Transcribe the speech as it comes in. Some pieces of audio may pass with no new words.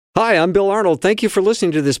Hi, I'm Bill Arnold. Thank you for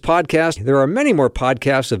listening to this podcast. There are many more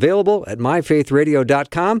podcasts available at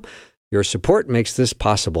myfaithradio.com. Your support makes this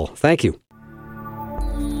possible. Thank you.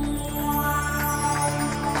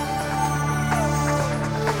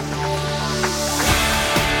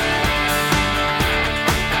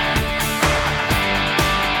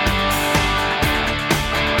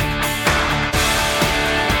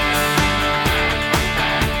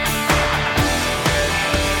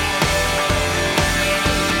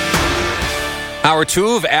 Hour 2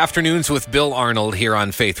 of Afternoons with Bill Arnold here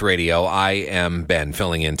on Faith Radio. I am Ben,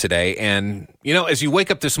 filling in today. And, you know, as you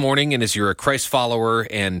wake up this morning and as you're a Christ follower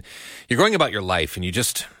and you're going about your life and you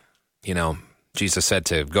just, you know, Jesus said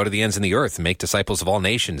to go to the ends of the earth, make disciples of all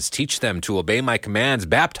nations, teach them to obey my commands,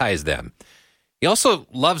 baptize them. He also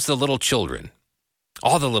loves the little children,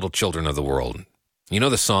 all the little children of the world. You know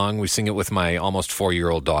the song, we sing it with my almost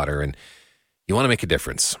 4-year-old daughter, and you want to make a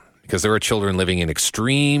difference because there are children living in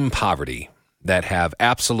extreme poverty that have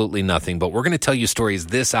absolutely nothing. But we're going to tell you stories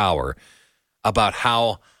this hour about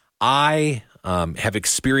how I have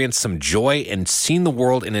experienced some joy and seen the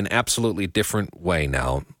world in an absolutely different way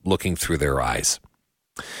now, looking through their eyes.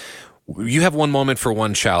 You have one moment for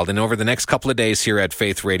one child, and over the next couple of days here at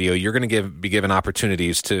Faith Radio, you're going to be given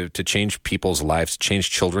opportunities to change people's lives, to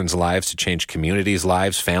change children's lives, to change communities'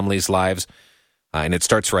 lives, families' lives, and it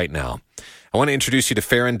starts right now. I want to introduce you to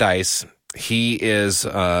Faron Dice. He is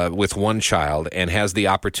with one child and has the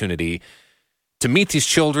opportunity to meet these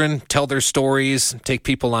children, tell their stories, take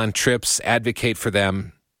people on trips, advocate for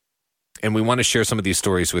them. And we want to share some of these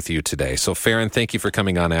stories with you today. So, Faron, thank you for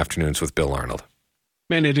coming on Afternoons with Bill Arnold.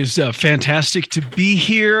 Man, it is fantastic to be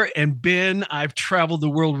here. And Ben, I've traveled the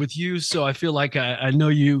world with you, so I feel like I know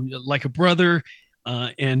you like a brother.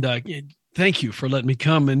 Thank you for letting me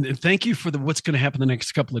come. And thank you for what's going to happen the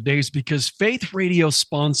next couple of days, because Faith Radio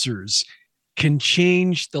sponsors can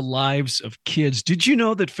change the lives of kids. Did you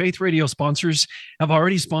know that Faith Radio sponsors have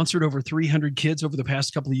already sponsored over 300 kids over the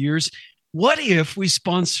past couple of years? What if we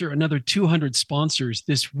sponsor another 200 sponsors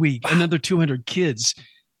this week, another 200 kids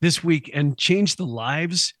this week, and change the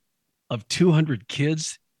lives of 200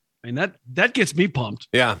 kids? I mean, that gets me pumped.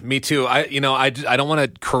 Yeah, me too. I don't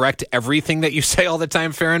want to correct everything that you say all the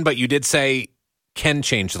time, Faron, but you did say can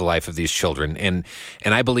change the life of these children. And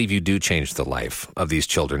I believe you do change the life of these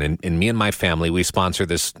children. And me and my family, we sponsor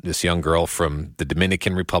this young girl from the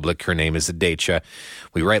Dominican Republic. Her name is Adecha.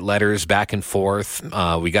 We write letters back and forth.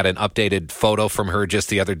 We got an updated photo from her just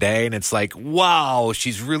the other day, and it's like, wow,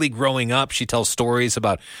 she's really growing up. She tells stories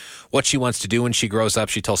about what she wants to do when she grows up.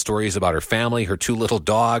 She tells stories about her family, her 2 little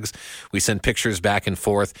dogs. We send pictures back and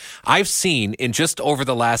forth. I've seen in just over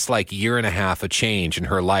the last year and a half a change in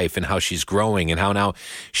her life and how she's growing and how now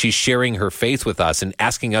she's sharing her faith with us and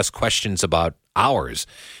asking us questions about ours.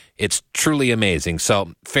 It's truly amazing.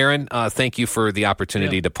 So, Faron, thank you for the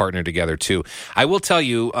opportunity to partner together, too. I will tell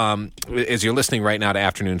you, as you're listening right now to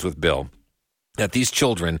Afternoons with Bill, that these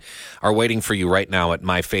children are waiting for you right now at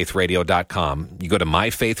myfaithradio.com. You go to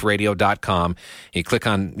myfaithradio.com, you click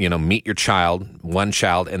on, meet your child, one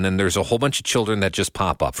child, and then there's a whole bunch of children that just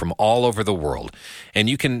pop up from all over the world. And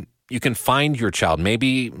you can find your child.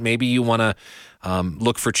 Maybe you want to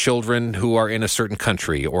look for children who are in a certain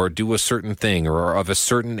country or do a certain thing or are of a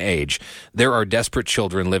certain age. There are desperate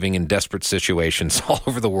children living in desperate situations all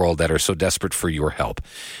over the world that are so desperate for your help.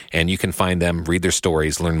 And you can find them, read their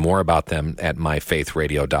stories, learn more about them at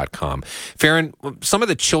myfaithradio.com. Faron, some of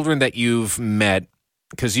the children that you've met,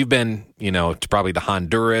 because you've been, to probably to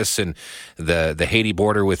Honduras and the Haiti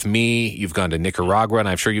border with me. You've gone to Nicaragua, and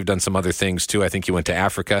I'm sure you've done some other things too. I think you went to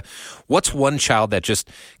Africa. What's one child that just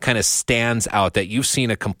kind of stands out that you've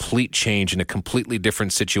seen a complete change in a completely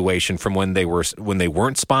different situation from when they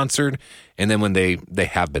weren't sponsored and then when they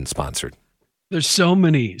have been sponsored? There's so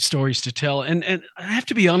many stories to tell, and I have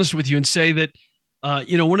to be honest with you and say that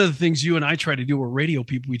one of the things you and I try to do, we're radio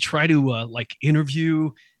people. We try to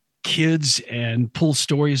interview kids and pull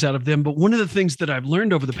stories out of them. But one of the things that I've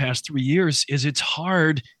learned over the past 3 years is it's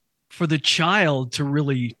hard for the child to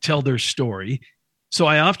really tell their story. So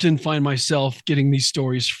I often find myself getting these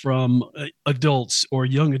stories from adults or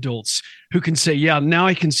young adults who can say, yeah, now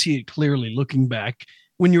I can see it clearly looking back.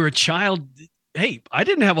 When you're a child, hey, I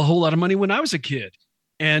didn't have a whole lot of money when I was a kid.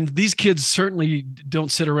 And these kids certainly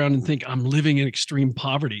don't sit around and think I'm living in extreme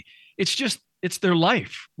poverty. It's their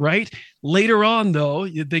life, right? Later on, though,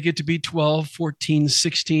 they get to be 12, 14,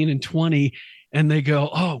 16, and 20, and they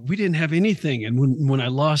go, oh, we didn't have anything. And when I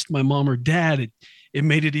lost my mom or dad, it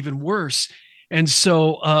made it even worse. And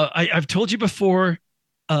so I've told you before,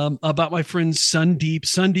 about my friend Sundeep.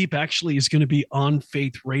 Sundeep actually is going to be on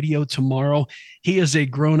Faith Radio tomorrow. He is a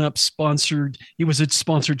grown-up he was a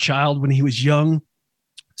sponsored child when he was young.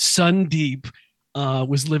 Sundeep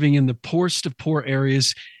was living in the poorest of poor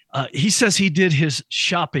areas. He says he did his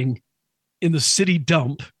shopping in the city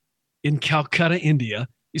dump in Calcutta, India.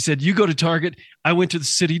 He said, you go to Target. I went to the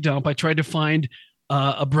city dump. I tried to find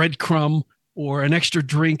a breadcrumb or an extra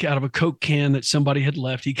drink out of a Coke can that somebody had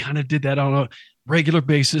left. He kind of did that on a regular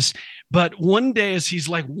basis. But one day as he's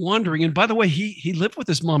like wandering, and by the way, he lived with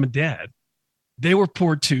his mom and dad. They were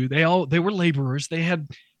poor too. They were laborers. They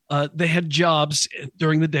had jobs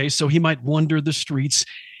during the day, so he might wander the streets.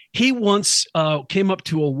 He once came up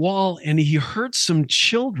to a wall and he heard some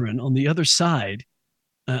children on the other side,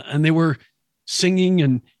 and they were singing,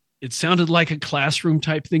 and it sounded like a classroom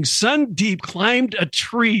type thing. Sundeep climbed a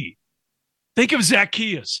tree. Think of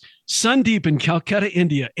Zacchaeus. Sundeep in Calcutta,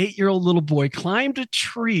 India, 8-year-old little boy, climbed a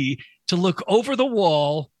tree to look over the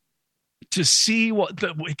wall to see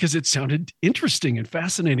because it sounded interesting and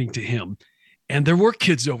fascinating to him. And there were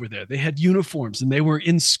kids over there. They had uniforms and they were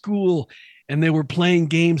in school and they were playing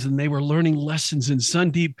games and they were learning lessons. And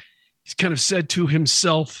Sundeep, he's kind of said to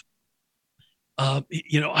himself, I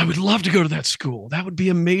would love to go to that school. That would be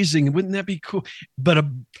amazing. Wouldn't that be cool? But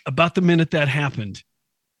about the minute that happened,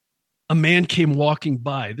 a man came walking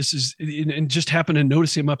by. And just happened to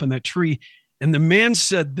notice him up in that tree. And the man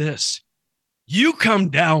said this, "You come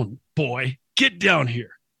down, boy, get down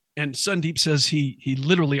here." And Sundeep says he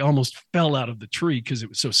literally almost fell out of the tree because it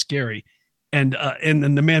was so scary. And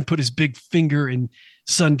then the man put his big finger in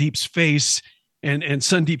Sundeep's face, and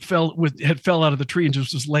Sundeep fell out of the tree and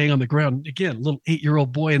just was laying on the ground. Again, little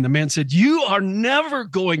 8-year-old boy. And the man said, "You are never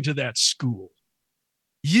going to that school.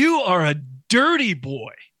 You are a dirty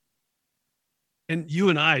boy." And you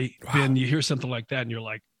and I, wow. Ben, you hear something like that and you're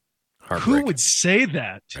like, who would say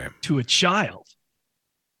that to a child?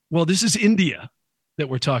 Well, this is India that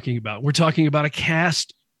we're talking about. We're talking about a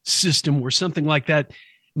caste system where something like that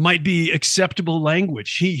might be acceptable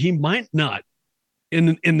language. He might not,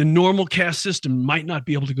 in the normal caste system, might not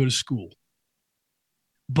be able to go to school.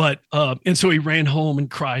 But and so he ran home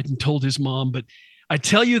and cried and told his mom. But I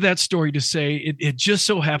tell you that story to say it just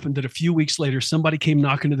so happened that a few weeks later, somebody came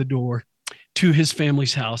knocking to the door to his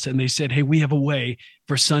family's house, and they said, "Hey, we have a way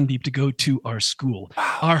for Sundeep to go to our school,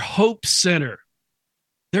 our Hope Center."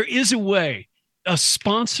 There is a way. A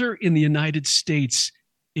sponsor in the United States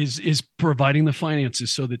is providing the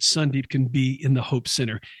finances so that Sundeep can be in the Hope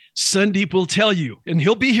Center. Sundeep will tell you, and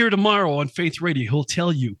he'll be here tomorrow on Faith Radio. He'll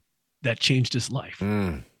tell you that changed his life.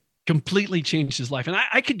 Completely changed his life. And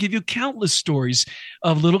I could give you countless stories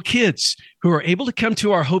of little kids who are able to come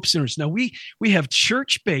to our Hope Centers. Now, we have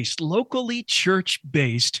locally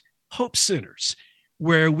church-based Hope Centers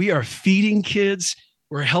where we are feeding kids.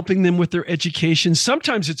 We're helping them with their education.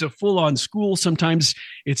 Sometimes it's a full-on school. Sometimes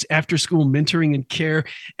it's after-school mentoring and care.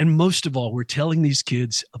 And most of all, we're telling these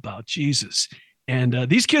kids about Jesus. And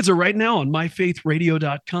these kids are right now on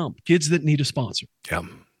myfaithradio.com, kids that need a sponsor. Yeah.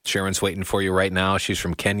 Sharon's waiting for you right now. She's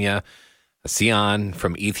from Kenya. Sion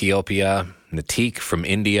from Ethiopia. Natik from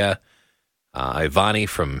India. Ivani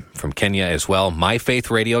from Kenya as well.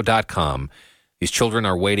 myfaithradio.com. These children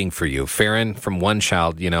are waiting for you. Faron from One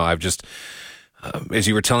Child. I've just, as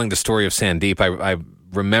you were telling the story of Sundeep, I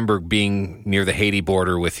remember being near the Haiti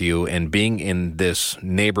border with you and being in this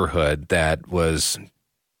neighborhood that was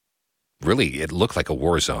really, it looked like a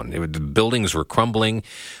war zone. The buildings were crumbling.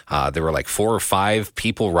 There were like 4 or 5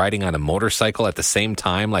 people riding on a motorcycle at the same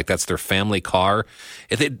time, like that's their family car.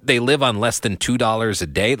 They live on less than $2 a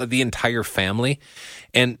day, the entire family.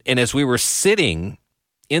 And as we were sitting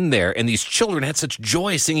in there, and these children had such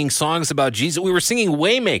joy singing songs about Jesus. We were singing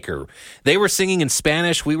Waymaker. They were singing in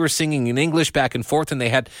Spanish. We were singing in English back and forth, and they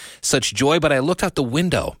had such joy. But I looked out the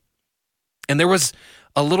window, and there was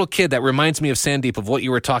a little kid that reminds me of Sundeep, of what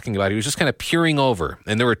you were talking about. He was just kind of peering over,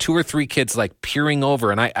 and there were 2 or 3 kids like peering over.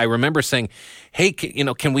 And I remember saying, "Hey,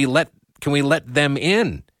 can we let them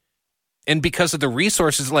in?" And because of the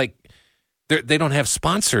resources, like they don't have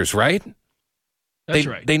sponsors, right? That's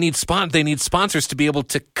right. They need sponsors to be able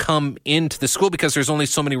to come into the school because there's only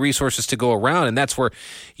so many resources to go around, and that's where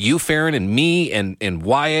you, Faron, and me, and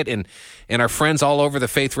Wyatt, and our friends all over the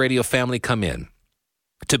Faith Radio family come in,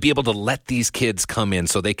 to be able to let these kids come in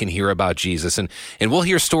so they can hear about Jesus. And we'll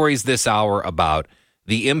hear stories this hour about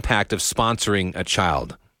the impact of sponsoring a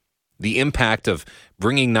child. the impact of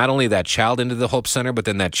bringing not only that child into the Hope Center, but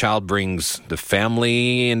then that child brings the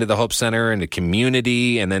family into the Hope Center and the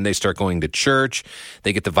community, and then they start going to church.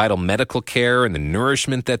 They get the vital medical care and the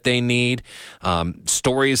nourishment that they need.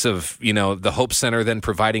 Stories of, the Hope Center then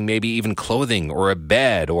providing maybe even clothing or a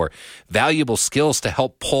bed or valuable skills to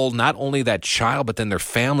help pull not only that child, but then their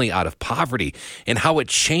family out of poverty, and how it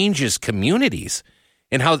changes communities.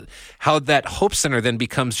 And how that Hope Center then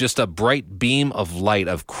becomes just a bright beam of light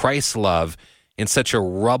of Christ's love in such a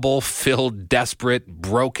rubble-filled, desperate,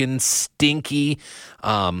 broken, stinky,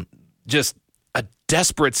 just a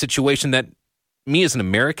desperate situation that me as an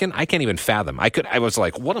American, I can't even fathom. I was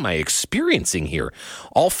like, what am I experiencing here?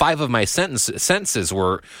 All 5 of my senses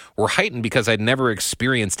were heightened because I'd never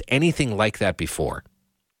experienced anything like that before.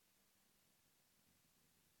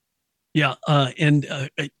 Yeah, and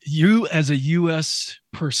you as a U.S.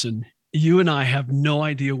 person, you and I have no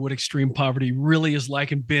idea what extreme poverty really is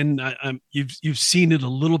like. And Ben, you've seen it a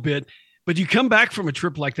little bit, but you come back from a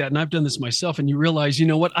trip like that, and I've done this myself, and you realize, you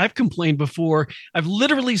know what? I've complained before. I've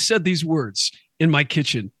literally said these words in my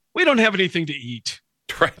kitchen: "We don't have anything to eat."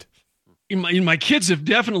 Right. My kids have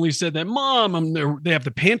definitely said that. Mom, they have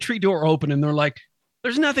the pantry door open, and they're like,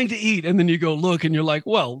 "There's nothing to eat." And then you go look, and you're like,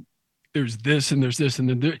 "Well, there's this and there's this, and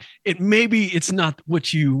then it's not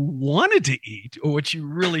what you wanted to eat or what you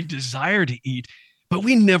really desire to eat, but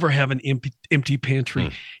we never have an empty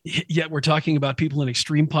pantry." Yet we're talking about people in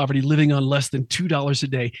extreme poverty living on less than $2 a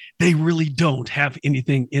day. They really don't have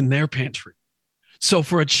anything in their pantry. So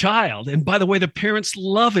for a child, and by the way, the parents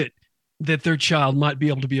love it that their child might be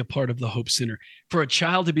able to be a part of the Hope Center. For a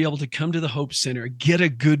child to be able to come to the Hope Center, get a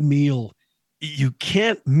good meal. You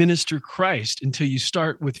can't minister Christ until you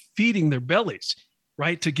start with feeding their bellies,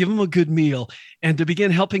 right? To give them a good meal and to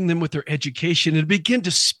begin helping them with their education and begin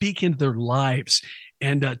to speak into their lives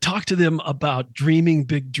and talk to them about dreaming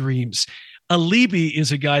big dreams. Alibi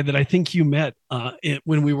is a guy that I think you met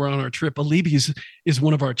when we were on our trip. Alibi is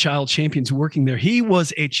one of our child champions working there. He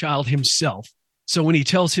was a child himself. So when he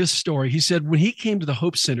tells his story, he said when he came to the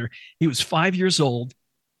Hope Center, he was 5 years old.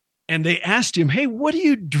 And they asked him, "Hey, what do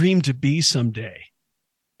you dream to be someday?"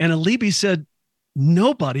 And Alibi said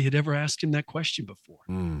nobody had ever asked him that question before.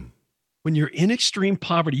 When you're in extreme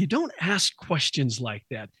poverty, you don't ask questions like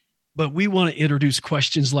that. But we want to introduce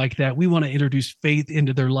questions like that. We want to introduce faith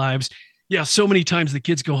into their lives. Yeah, so many times the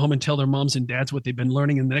kids go home and tell their moms and dads what they've been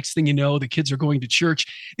learning. And the next thing you know, the kids are going to church.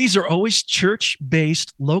 These are always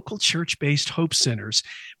church-based, local church-based Hope Centers.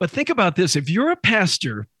 But think about this. If you're a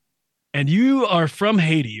pastor and you are from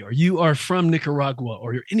Haiti or you are from Nicaragua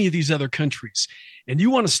or any of these other countries, and you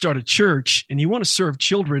want to start a church and you want to serve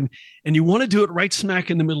children and you want to do it right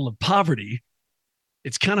smack in the middle of poverty,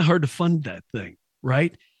 it's kind of hard to fund that thing,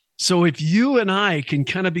 right? So if you and I can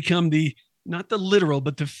kind of become not the literal,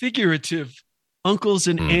 but the figurative uncles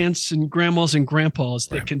and aunts and grandmas and grandpas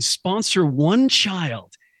that can sponsor one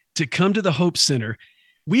child to come to the Hope Center,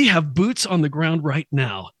 we have boots on the ground right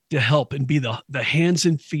now to help and be the hands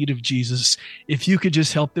and feet of Jesus. If you could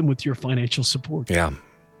just help them with your financial support. Yeah.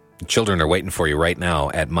 Children are waiting for you right now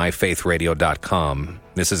at myfaithradio.com.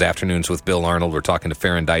 This is Afternoons with Bill Arnold. We're talking to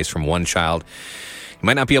Faron Dice from One Child. You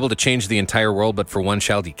might not be able to change the entire world, but for one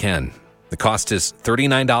child, you can. The cost is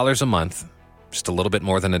 $39 a month, just a little bit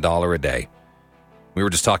more than $1 a day. We were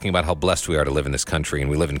just talking about how blessed we are to live in this country, and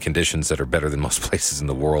we live in conditions that are better than most places in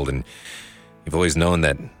the world. And you've always known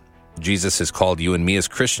that Jesus has called you and me as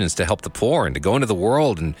Christians to help the poor and to go into the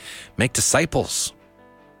world and make disciples.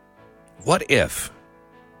 What if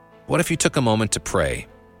you took a moment to pray?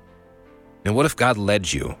 And what if God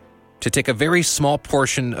led you to take a very small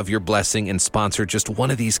portion of your blessing and sponsor just one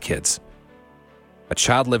of these kids? A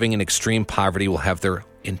child living in extreme poverty will have their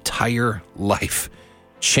entire life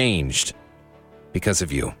changed because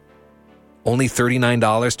of you. Only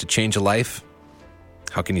 $39 to change a life?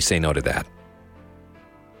 How can you say no to that?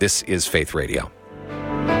 This is Faith Radio.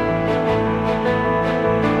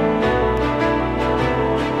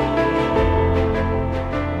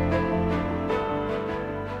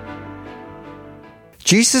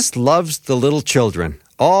 Jesus loves the little children,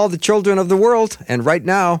 all the children of the world, and right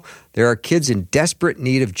now there are kids in desperate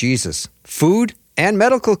need of Jesus, food, and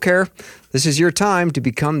medical care. This is your time to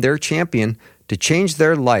become their champion, to change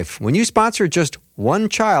their life. When you sponsor just one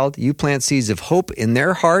child, you plant seeds of hope in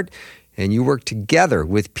their heart, and you work together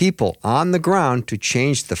with people on the ground to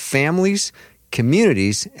change the families,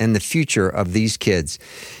 communities, and the future of these kids.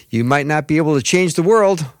 You might not be able to change the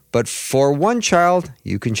world, but for one child,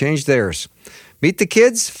 you can change theirs. Meet the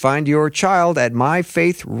kids. Find your child at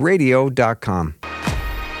myfaithradio.com.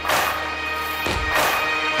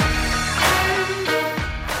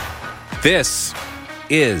 This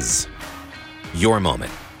is your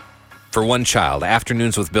moment. For One Child,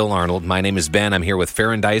 Afternoons with Bill Arnold. My name is Ben. I'm here with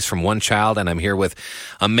Faron Dice from One Child, and I'm here with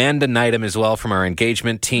Amanda Neidham as well from our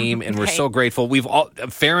engagement team, and we're so grateful.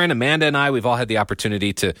 Faron, Amanda, and we've all had the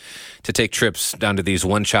opportunity to take trips down to these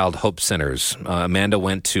One Child Hope Centers. Amanda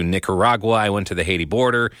went to Nicaragua. I went to the Haiti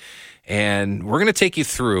border, and we're going to take you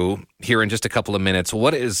through here in just a couple of minutes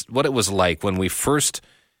what it was like when we first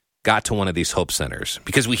got to one of these Hope Centers,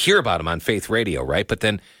 because we hear about them on Faith Radio, right? But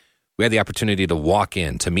then we had the opportunity to walk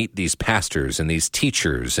in, to meet these pastors and these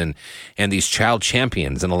teachers and these child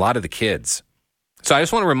champions and a lot of the kids. So I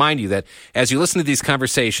just want to remind you that as you listen to these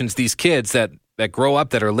conversations, these kids that grow up,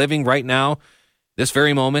 that are living right now, this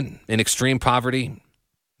very moment, in extreme poverty,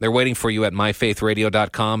 they're waiting for you at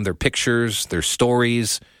myfaithradio.com. Their pictures, their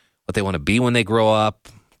stories, what they want to be when they grow up,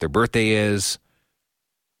 their birthday is.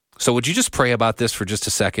 So would you just pray about this for just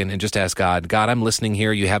a second and just ask God, God, I'm listening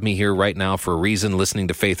here. You have me here right now for a reason, listening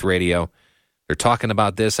to Faith Radio. They're talking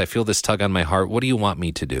about this. I feel this tug on my heart. What do you want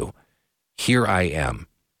me to do? Here I am.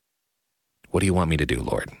 What do you want me to do,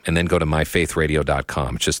 Lord? And then go to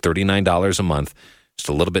myfaithradio.com. It's just $39 a month, just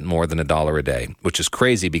a little bit more than $1 a day, which is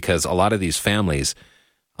crazy because a lot of these families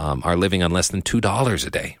are living on less than $2 a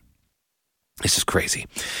day. This is crazy.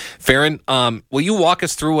 Faron, will you walk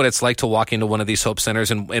us through what it's like to walk into one of these Hope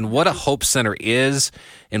Centers and what a Hope Center is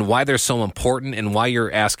and why they're so important and why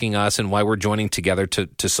you're asking us and why we're joining together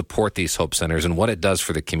to support these Hope Centers and what it does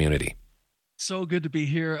for the community? So good to be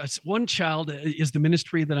here. One Child is the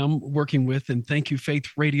ministry that I'm working with, and thank you, Faith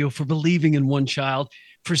Radio, for believing in One Child,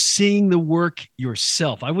 for seeing the work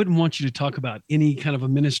yourself. I wouldn't want you to talk about any kind of a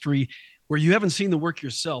ministry where you haven't seen the work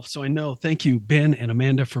yourself. So I know, thank you, Ben and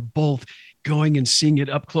Amanda, for both going and seeing it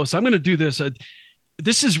up close. I'm going to do this.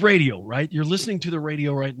 This is radio, right? You're listening to the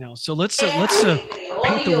radio right now. So let's paint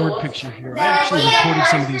the word picture here. I actually recorded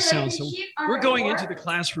some of these sounds. So we're going into the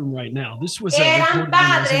classroom right now. This was recorded when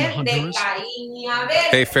I was in Honduras.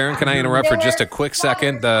 Hey, Faron, can I interrupt for just a quick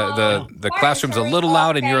second? The classroom's a little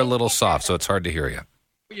loud and you're a little soft, so it's hard to hear you.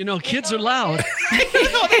 You know, kids are loud.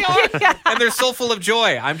 No, they are. And they're so full of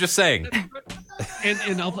joy. I'm just saying.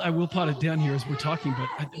 And I will pot it down here as we're talking,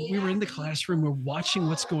 but we were in the classroom. We're watching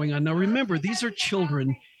what's going on. Now, remember, these are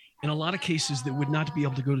children in a lot of cases that would not be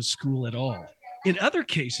able to go to school at all. In other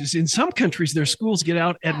cases, in some countries, their schools get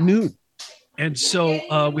out at noon. And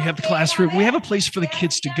so we have the classroom. We have a place for the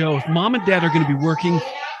kids to go. If mom and dad are going to be working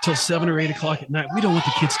till 7 or 8 o'clock at night, we don't want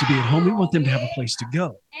the kids to be at home. We want them to have a place to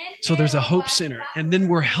go. So there's a Hope Center. And then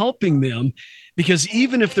we're helping them because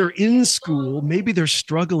even if they're in school, maybe they're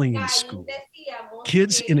struggling in school.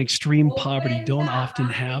 Kids in extreme poverty don't often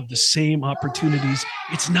have the same opportunities.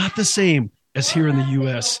 It's not the same as here in the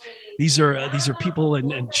U.S. These are people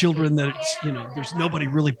and children that, there's nobody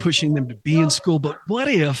really pushing them to be in school. But what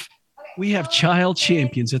if we have child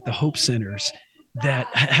champions at the Hope Centers that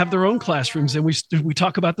have their own classrooms, and we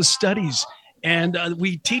talk about the studies, and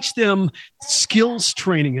we teach them skills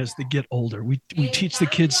training as they get older. We teach the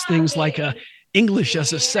kids things like English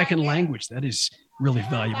as a second language. That is really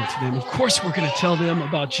valuable to them. Of course, we're going to tell them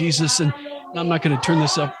about Jesus, and I'm not going to turn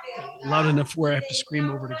this up loud enough where I have to scream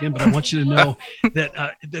over it again, but I want you to know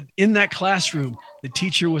that in that classroom, the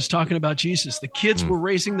teacher was talking about Jesus. The kids were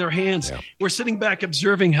raising their hands. Yeah. We're sitting back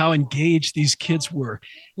observing how engaged these kids were.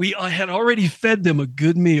 We had already fed them a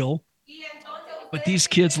good meal, but these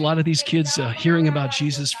kids, a lot of these kids hearing about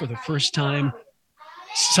Jesus for the first time,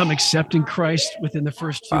 some accepting Christ within the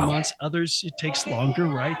first few months. Others, it takes longer,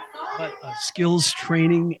 right? But skills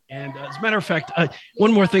training. And as a matter of fact,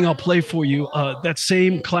 one more thing I'll play for you. That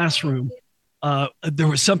same classroom, there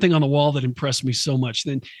was something on the wall that impressed me so much.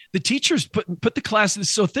 Then the teachers put the classes.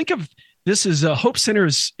 So think of this as Hope Center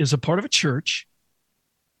is a part of a church.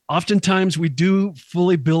 Oftentimes we do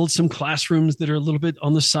fully build some classrooms that are a little bit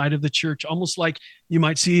on the side of the church, almost like you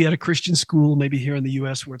might see at a Christian school, maybe here in the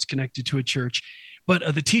U.S. where it's connected to a church.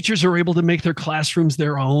 But the teachers are able to make their classrooms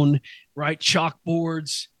their own, right?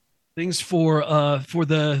 Chalkboards, things for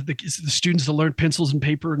the students to learn, pencils and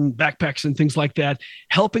paper and backpacks and things like that,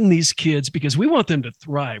 helping these kids because we want them to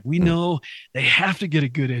thrive. We know they have to get a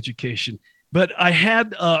good education. But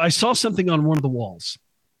I saw something on one of the walls,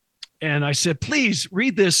 and I said, please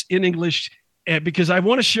read this in English because I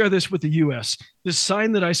want to share this with the U.S. This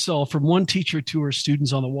sign that I saw from one teacher to her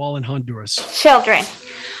students on the wall in Honduras. Children,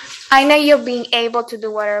 I know you're being able to do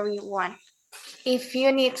whatever you want. If you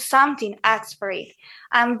need something, ask for it.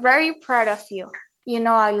 I'm very proud of you. You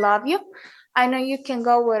know I love you. I know you can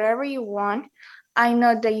go wherever you want. I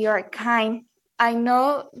know that you are kind. I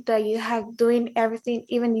know that you have doing everything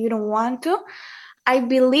even you don't want to. I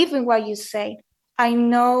believe in what you say. I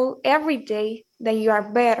know every day that you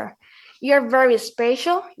are better. You're very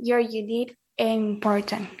special. You're unique.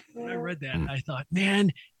 important. When I read that, I thought,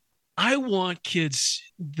 man, I want kids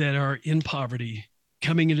that are in poverty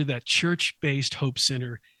coming into that church-based Hope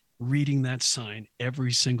Center, reading that sign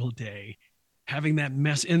every single day, having that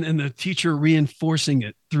mess, and the teacher reinforcing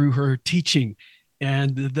it through her teaching,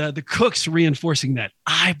 and the cooks reinforcing that.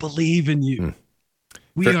 I believe in you.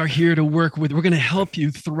 We are here to work with. We're going to help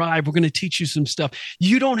you thrive. We're going to teach you some stuff.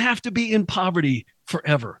 You don't have to be in poverty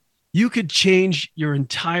forever. You could change your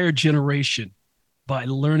entire generation by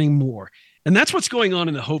learning more. And that's what's going on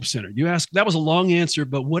in the Hope Center. You asked, that was a long answer,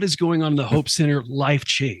 but what is going on in the Hope Center? Life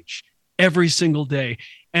change every single day.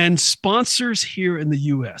 And sponsors here in the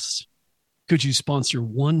U.S., could you sponsor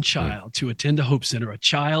one child to attend a Hope Center, a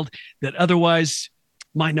child that otherwise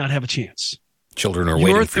might not have a chance? Children are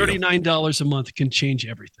waiting for you. Your $39 a month can change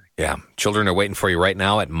everything. Yeah. Children are waiting for you right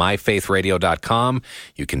now at myfaithradio.com.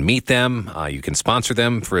 You can meet them. You can sponsor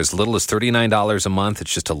them for as little as $39 a month.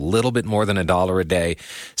 It's just a little bit more than $1 a day.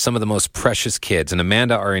 Some of the most precious kids. And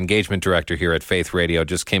Amanda, our engagement director here at Faith Radio,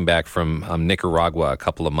 just came back from Nicaragua a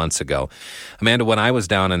couple of months ago. Amanda, when I was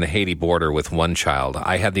down on the Haiti border with one child,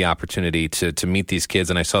 I had the opportunity to meet these kids,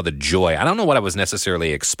 and I saw the joy. I don't know what I was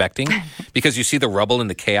necessarily expecting, because you see the rubble and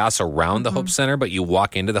the chaos around the Hope Center, but you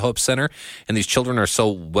walk into the Hope Center, and these children are so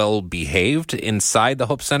well behaved inside the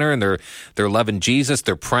Hope Center, and they're loving Jesus,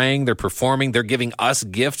 they're praying, they're performing, they're giving us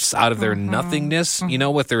gifts out of their nothingness, you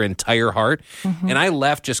know, with their entire heart. And I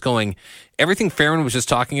left just going, everything Faron was just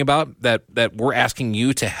talking about, that we're asking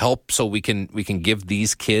you to help so we can give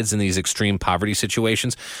these kids in these extreme poverty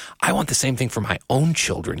situations. I want the same thing for my own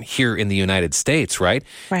children here in the United States, right?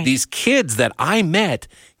 These kids that I met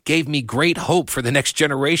gave me great hope for the next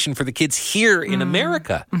generation, for the kids here in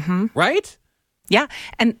America, right? Yeah,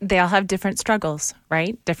 and they all have different struggles,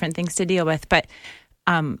 right? Different things to deal with. But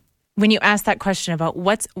when you ask that question about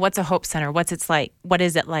what's a Hope Center, what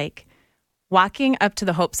is it like? Walking up to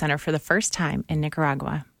the Hope Center for the first time in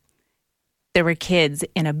Nicaragua, there were kids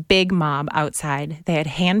in a big mob outside. They had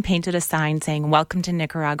hand-painted a sign saying, "Welcome to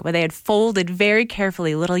Nicaragua." They had folded very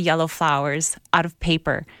carefully little yellow flowers out of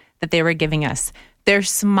paper that they were giving us. Their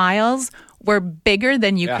smiles were bigger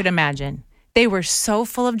than you could imagine. They were so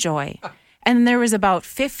full of joy. And there was about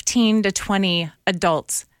 15 to 20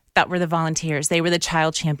 adults that were the volunteers. They were the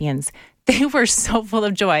child champions. They were so full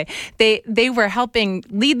of joy. They were helping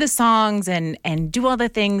lead the songs and do all the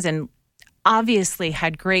things, and obviously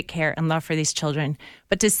had great care and love for these children.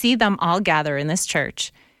 But to see them all gather in this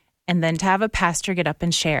church, and then to have a pastor get up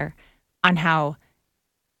and share on how,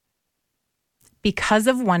 because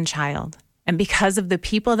of one child and because of the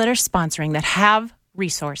people that are sponsoring that have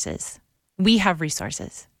resources, we have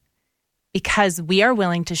resources. Because we are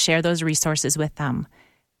willing to share those resources with them,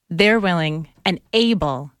 they're willing and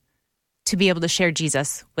able to be able to share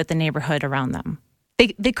Jesus with the neighborhood around them.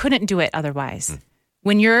 They couldn't do it otherwise.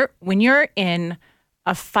 When you're in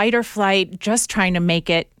a fight or flight, just trying to make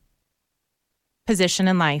it position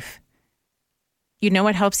in life, you know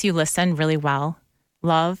what helps you listen really well?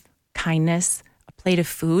 Love, kindness, a plate of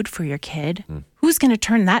food for your kid. Who's going to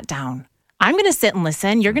turn that down? I'm going to sit and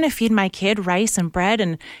listen. You're going to feed my kid rice and bread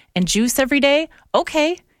and juice every day.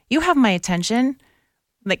 Okay, you have my attention.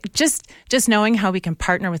 Like just knowing how we can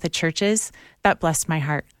partner with the churches, that blessed my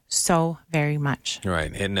heart so very much.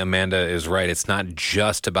 Right. And Amanda is right. It's not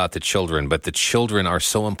just about the children, but the children are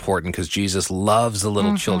so important because Jesus loves the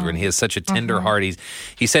little children. He has such a tender heart.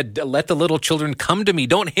 He said, let the little children come to me.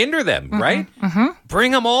 Don't hinder them, right?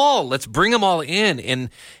 Bring them all. Let's bring them all in.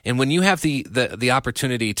 And when you have the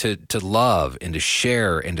opportunity to love and to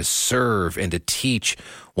share and to serve and to teach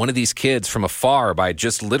one of these kids from afar by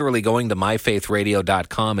just literally going to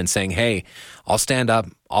myfaithradio.com and saying, hey, I'll stand up,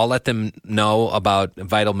 I'll let them know about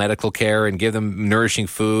vital medical care and give them nourishing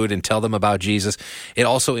food and tell them about Jesus. It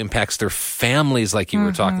also impacts their families, like you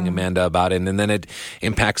were talking, Amanda, about, and then it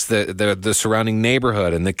impacts the surrounding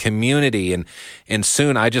neighborhood and the community. And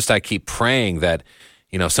soon I keep praying that,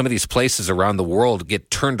 you know, some of these places around the world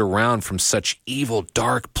get turned around from such evil,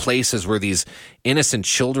 dark places where these innocent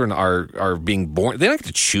children are being born. They don't get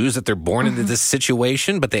to choose that they're born into this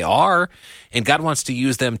situation, but they are. And God wants to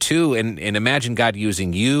use them too. And imagine God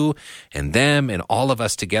using you and them and all of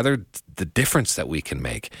us together, the difference that we can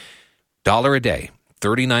make. $1 a day,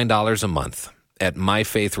 $39 a month. At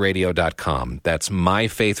myfaithradio.com. That's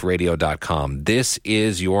myfaithradio.com. This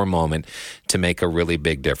is your moment to make a really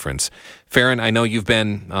big difference. Faron, I know you've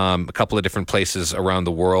been a couple of different places around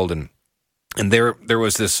the world, and there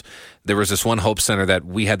was this one Hope Center that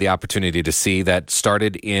we had the opportunity to see that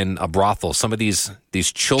started in a brothel. Some of these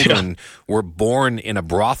children were born in a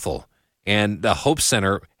brothel, And the Hope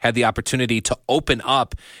Center had the opportunity to open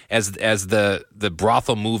up as the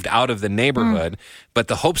brothel moved out of the neighborhood, but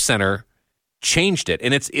the Hope Center changed it.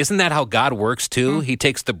 And isn't that how God works too? He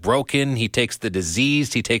takes the broken, he takes the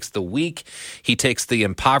diseased, he takes the weak, he takes the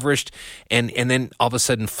impoverished, and then all of a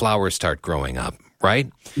sudden flowers start growing up,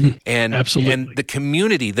 right? And Absolutely. And the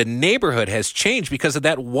community, the neighborhood has changed because of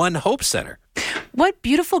that one Hope Center. What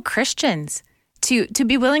beautiful Christians to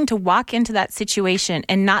be willing to walk into that situation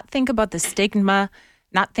and not think about the stigma,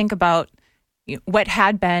 not think about what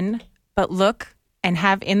had been, but look and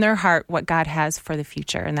have in their heart what God has for the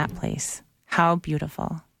future in that place. How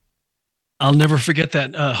beautiful. I'll never forget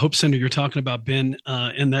that Hope Center you're talking about, Ben,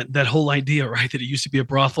 and that whole idea, right, that it used to be a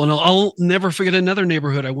brothel. And I'll never forget another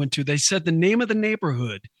neighborhood I went to. They said the name of the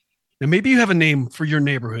neighborhood. Now, maybe you have a name for your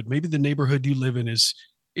neighborhood. Maybe the neighborhood you live in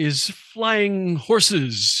is Flying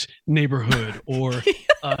Horses neighborhood, or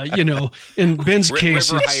in Ben's case,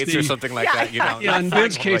 River it's Heights or something like that. Yeah, in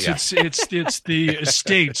Ben's case, it's the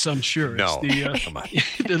estates. I'm sure. No, it's come on.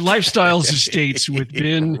 the Lifestyles Estates with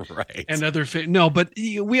Ben Right. and other. No, but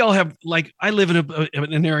we all have, like, I live in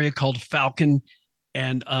an area called Falcon,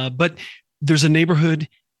 and but there's a neighborhood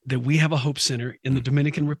that we have a Hope Center in the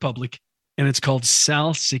Dominican Republic, and it's called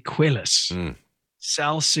Sal Sequelas.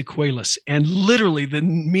 Sal Sequelas. And literally the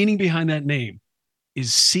meaning behind that name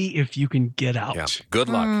is see if you can get out. Yeah. Good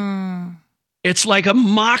luck. It's like a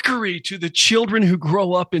mockery to the children who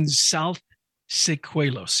grow up in South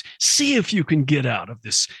Sequelos. See if you can get out of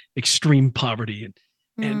this extreme poverty.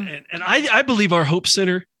 And I believe our Hope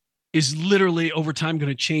Center is literally over time going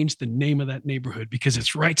to change the name of that neighborhood, because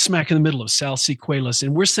it's right smack in the middle of Sal Sequelas.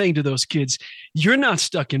 And we're saying to those kids, you're not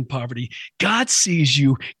stuck in poverty. God sees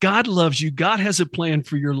you. God loves you. God has a plan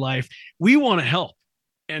for your life. We want to help.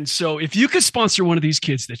 And so if you could sponsor one of these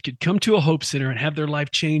kids that could come to a Hope Center and have their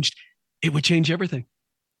life changed, it would change everything.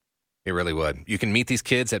 It really would. You can meet these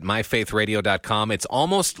kids at myfaithradio.com. It's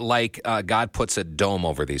almost like God puts a dome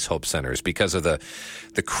over these Hope Centers because of the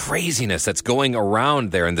craziness that's going around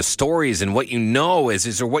there, and the stories, and what you know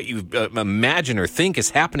is or what you imagine or think is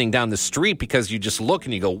happening down the street, because you just look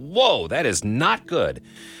and you go, whoa, that is not good.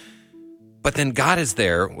 But then God is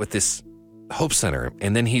there with this Hope Center,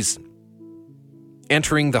 and then he's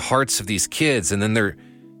entering the hearts of these kids, and then they're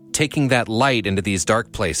taking that light into these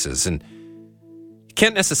dark places. And you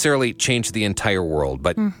can't necessarily change the entire world,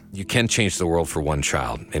 but you can change the world for one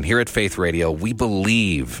child. And here at Faith Radio, we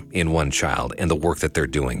believe in one child and the work that they're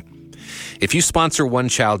doing. If you sponsor one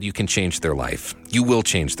child, you can change their life. You will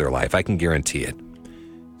change their life. I can guarantee it.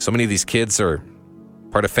 So many of these kids are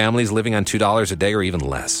part of families living on $2 a day or even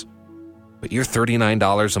less. But your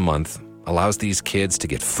 $39 a month allows these kids to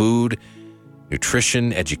get food,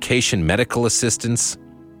 nutrition, education, medical assistance.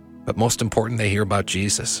 But most important, they hear about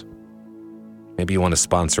Jesus. Maybe you want to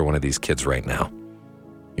sponsor one of these kids right now.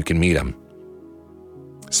 You can meet them.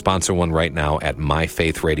 Sponsor one right now at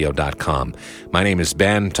myfaithradio.com. My name is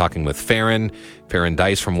Ben, talking with Faron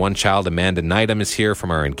Dice from One Child. Amanda Neidham is here from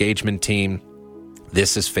our engagement team.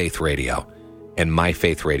 This is Faith Radio and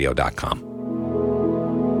myfaithradio.com.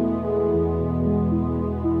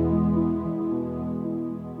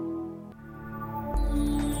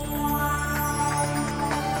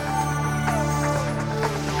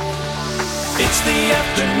 It's the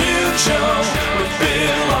afternoon show with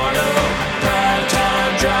Bill Arno. Prime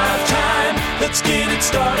time, drive time. Let's get it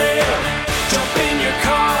started. Jump in your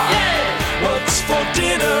car. Yeah. What's for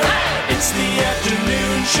dinner? Hey. It's the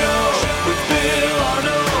afternoon show with Bill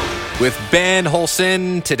Arno. With Ben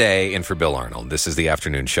Holson today in for Bill Arnold. This is the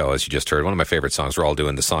afternoon show, as you just heard. One of my favorite songs. We're all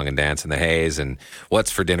doing the song and dance in the haze and what's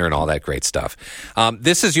for dinner and all that great stuff.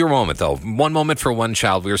 This is your moment, though. One moment for one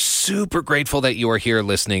child. We are super grateful that you are here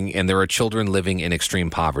listening, and there are children living in extreme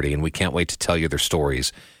poverty, and we can't wait to tell you their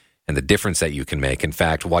stories and the difference that you can make. In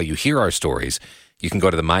fact, while you hear our stories, you can go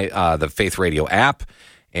to the Faith Radio app,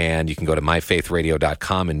 and you can go to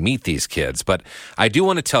myfaithradio.com and meet these kids. But I do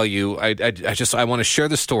want to tell you, I want to share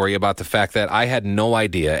the story about the fact that I had no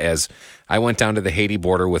idea, as I went down to the Haiti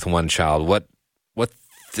border with one child, what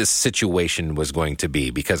this situation was going to be,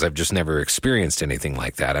 because I've just never experienced anything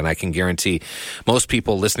like that. And I can guarantee most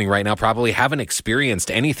people listening right now probably haven't experienced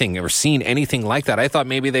anything or seen anything like that. I thought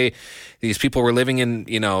maybe these people were living in,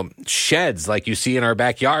 sheds like you see in our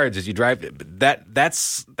backyards as you drive.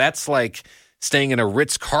 That's like staying in a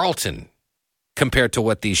Ritz-Carlton compared to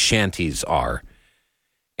what these shanties are.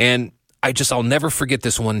 And I'll never forget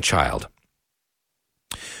this one child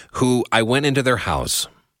who I went into their house,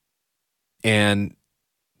 and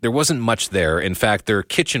there wasn't much there. In fact, their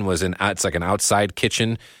kitchen it's like an outside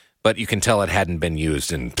kitchen, but you can tell it hadn't been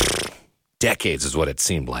used in decades is what it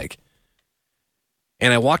seemed like.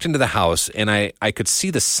 And I walked into the house, and I could see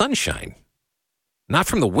the sunshine, not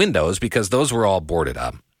from the windows because those were all boarded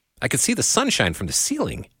up. I could see the sunshine from the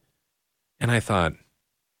ceiling. And I thought,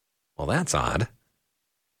 well, that's odd.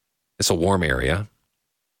 It's a warm area.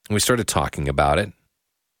 And we started talking about it.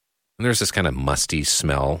 And there's this kind of musty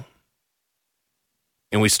smell.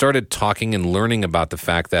 And we started talking and learning about the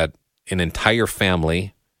fact that an entire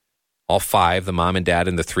family, all 5, the mom and dad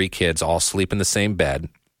and the 3 kids, all sleep in the same bed.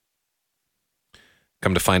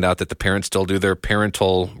 Come to find out that the parents still do their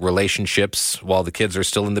parental relationships while the kids are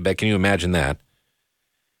still in the bed. Can you imagine that?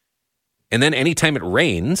 And then anytime it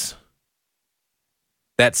rains,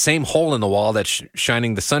 that same hole in the wall that's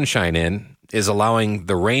shining the sunshine in is allowing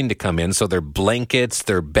the rain to come in. So their blankets,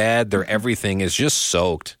 their bed, their everything is just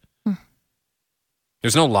soaked.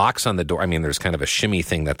 There's no locks on the door. I mean, there's kind of a shimmy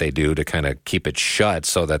thing that they do to kind of keep it shut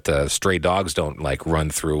so that the stray dogs don't like run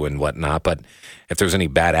through and whatnot. But if there's any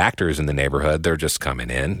bad actors in the neighborhood, they're just coming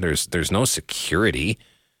in. There's no security,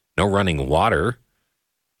 no running water.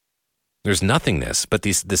 There's nothingness. But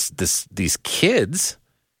these kids,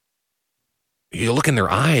 you look in their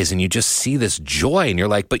eyes and you just see this joy and you're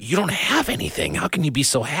like, but you don't have anything. How can you be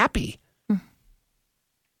so happy?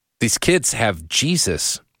 These kids have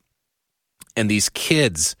Jesus. And these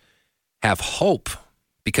kids have hope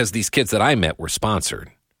because these kids that I met were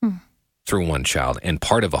sponsored through One Child and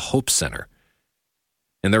part of a hope center.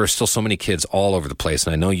 And there are still so many kids all over the place.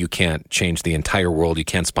 And I know you can't change the entire world. You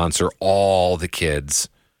can't sponsor all the kids.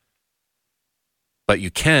 But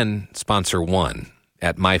you can sponsor one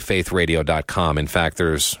at myfaithradio.com. In fact,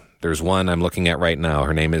 there's one I'm looking at right now.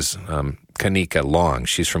 Her name is Kanika Long.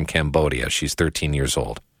 She's from Cambodia. She's 13 years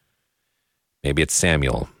old. Maybe it's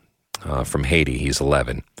Samuel. From Haiti, he's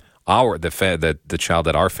 11. The child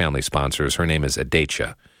that our family sponsors, her name is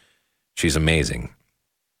Adecha. She's amazing.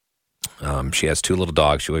 She has 2 little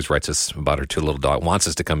dogs. She always writes us about her 2 little dogs. Wants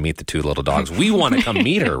us to come meet the 2 little dogs. We want to come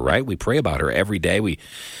meet her, right? We pray about her every day. We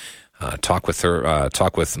talk with her.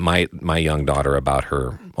 Talk with my young daughter about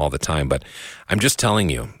her all the time. But I'm just telling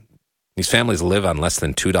you, these families live on less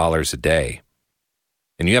than $2 a day,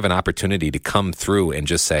 and you have an opportunity to come through and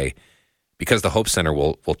just say, because the Hope Center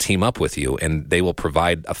will team up with you and they will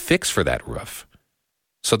provide a fix for that roof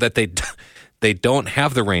so that they don't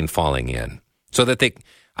have the rain falling in. So that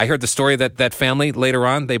I heard the story that family later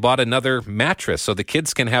on, they bought another mattress so the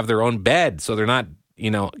kids can have their own bed. So they're not,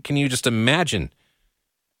 can you just imagine?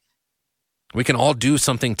 We can all do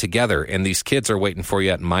something together, and these kids are waiting for you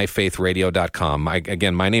at myfaithradio.com.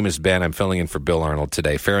 Again, my name is Ben. I'm filling in for Bill Arnold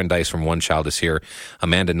today. Faron Dice from One Child is here.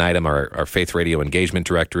 Amanda Neidham, our Faith Radio Engagement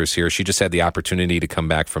Director, is here. She just had the opportunity to come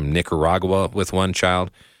back from Nicaragua with One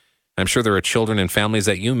Child. I'm sure there are children and families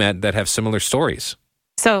that you met that have similar stories.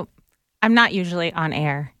 So I'm not usually on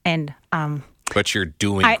air, and but you're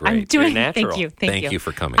doing great. I'm doing. You're natural. Thank you. Thank you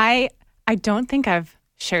for coming. I don't think I've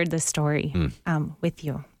shared this story with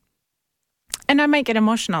you. And I might get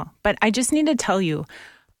emotional, but I just need to tell you,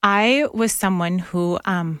 I was someone who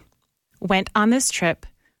went on this trip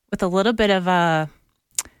with a little bit of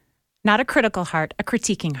not a critical heart, a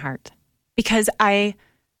critiquing heart, because I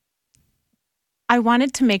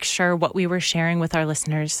wanted to make sure what we were sharing with our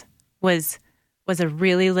listeners was a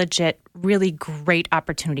really legit, really great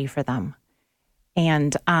opportunity for them.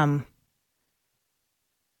 And I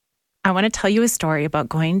want to tell you a story about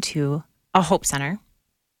going to a Hope Center.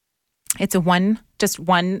 It's just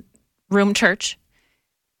one room church,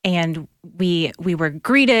 and we were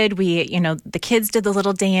greeted. The kids did the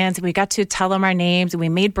little dance. We got to tell them our names, and we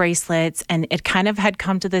made bracelets. And it kind of had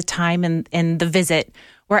come to the time in the visit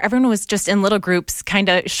where everyone was just in little groups, kind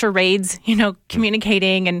of charades,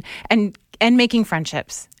 communicating and making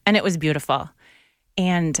friendships, and it was beautiful.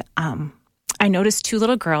 And I noticed 2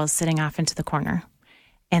 little girls sitting off into the corner,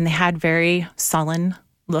 and they had very sullen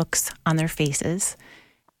looks on their faces.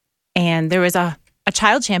 And there was a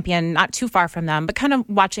child champion not too far from them, but kind of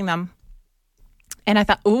watching them. And I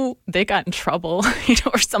thought, ooh, they got in trouble,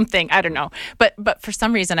 or something. I don't know. But for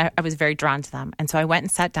some reason, I was very drawn to them. And so I went and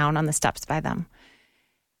sat down on the steps by them.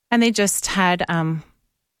 And they just had,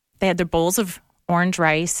 they had their bowls of orange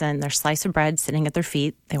rice and their slice of bread sitting at their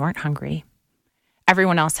feet. They weren't hungry.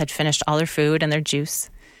 Everyone else had finished all their food and their juice.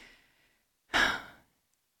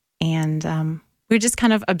 And we just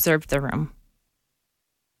kind of observed the room.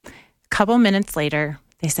 Couple minutes later,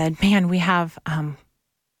 they said, man, we have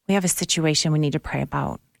a situation we need to pray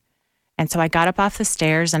about. And so I got up off the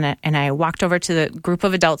stairs and I walked over to the group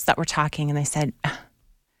of adults that were talking, and they said,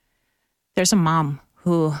 there's a mom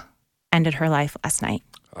who ended her life last night.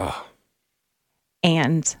 Oh.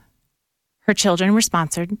 And her children were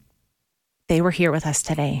sponsored. They were here with us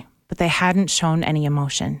today, but they hadn't shown any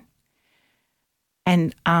emotion.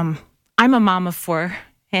 And I'm a mom of 4.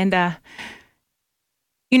 And,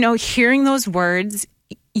 hearing those words,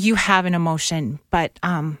 you have an emotion. But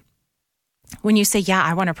when you say, yeah,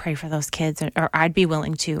 I want to pray for those kids, or I'd be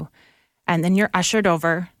willing to, and then you're ushered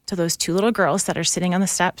over to those 2 little girls that are sitting on the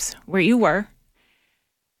steps where you were.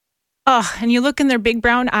 Oh, and you look in their big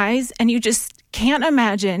brown eyes and you just can't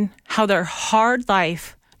imagine how their hard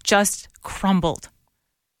life just crumbled.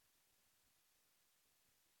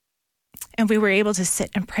 And we were able to sit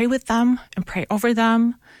and pray with them and pray over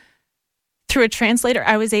them. Through a translator,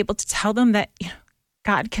 I was able to tell them that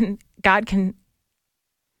God can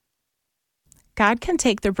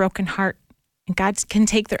take their broken heart, and God can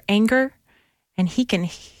take their anger, and He can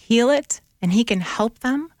heal it, and He can help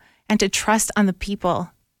them, and to trust on the people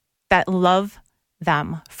that love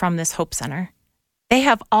them from this Hope Center. They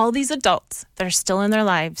have all these adults that are still in their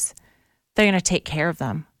lives. They're going to take care of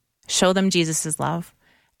them, show them Jesus' love,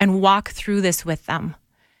 and walk through this with them.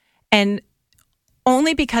 And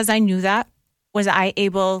only because I knew that was I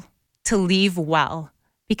able to leave well.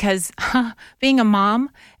 Because being a mom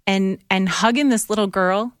and hugging this little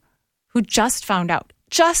girl who just found out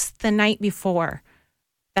just the night before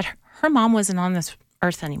that her mom wasn't on this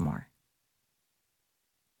earth anymore.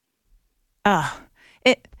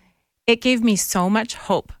 It gave me so much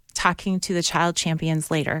hope talking to the child champions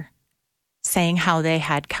later, saying how they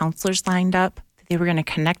had counselors lined up that they were going to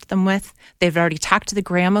connect them with. They've already talked to the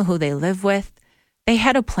grandma who they live with. They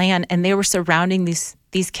had a plan, and they were surrounding these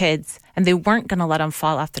kids, and they weren't going to let them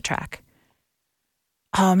fall off the track.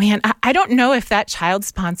 Oh, man, I don't know if that child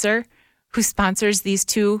sponsor who sponsors these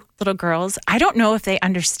 2 little girls, I don't know if they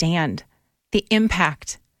understand the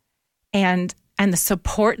impact and the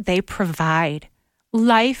support they provide.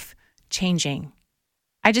 Life-changing.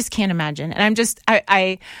 I just can't imagine. And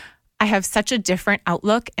I have such a different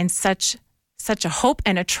outlook and such a hope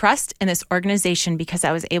and a trust in this organization because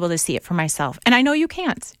I was able to see it for myself. And I know you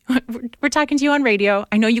can't. We're talking to you on radio.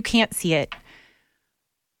 I know you can't see it.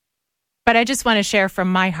 But I just want to share from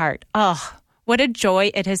my heart, what a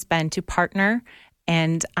joy it has been to partner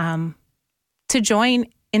and to join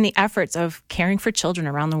in the efforts of caring for children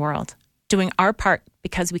around the world, doing our part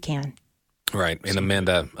because we can. Right. And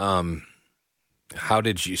Amanda, how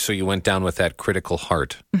did you went down with that critical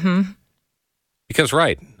heart? Mm-hmm. Because,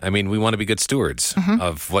 right, I mean, we want to be good stewards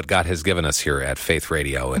of what God has given us here at Faith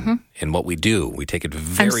Radio and what we do. We take it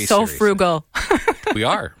very seriously. I'm so frugal. We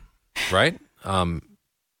are, right?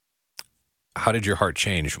 How did your heart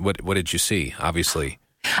change? What did you see, obviously?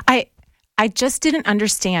 I just didn't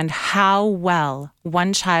understand how well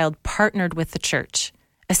one child partnered with the church,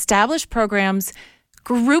 established programs,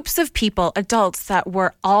 groups of people, adults that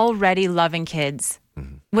were already loving kids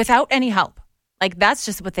without any help. Like, that's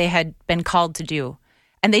just what they had been called to do.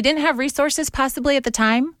 And they didn't have resources possibly at the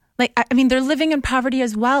time. Like, I mean, they're living in poverty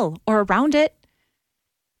as well or around it.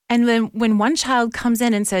 And then when one child comes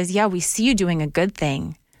in and says, yeah, we see you doing a good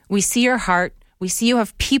thing. We see your heart. We see you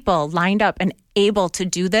have people lined up and able to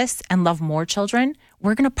do this and love more children.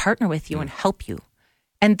 We're going to partner with you and help you.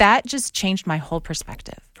 And that just changed my whole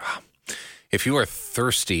perspective. If you are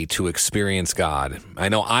thirsty to experience God, I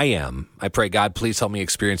know I am. I pray, God, please help me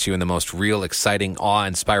experience you in the most real, exciting,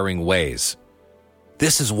 awe-inspiring ways.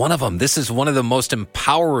 This is one of them. This is one of the most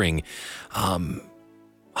empowering,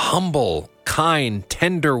 humble, kind,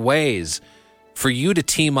 tender ways for you to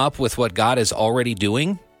team up with what God is already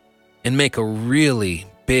doing and make a really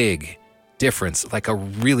big difference, like a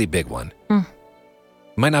really big one. You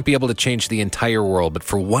might not be able to change the entire world, but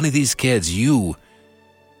for one of these kids, you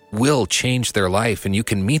will change their life, and you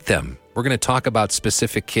can meet them. We're going to talk about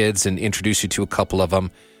specific kids and introduce you to a couple of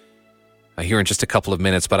them here in just a couple of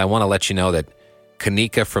minutes, but I want to let you know that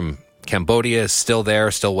Kanika from Cambodia is still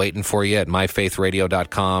there, still waiting for you at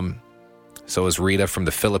myfaithradio.com. So is Rita from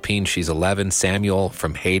the Philippines. She's 11. Samuel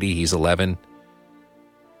from Haiti, he's 11.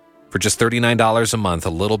 For just $39 a month, a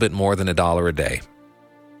little bit more than $1 a day,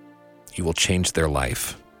 you will change their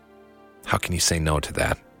life. How can you say no to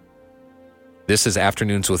that? This is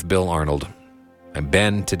Afternoons with Bill Arnold. I'm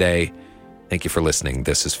Ben today. Thank you for listening.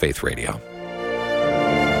 This is Faith Radio.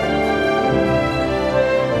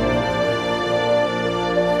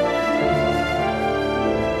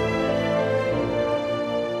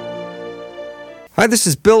 Hi, this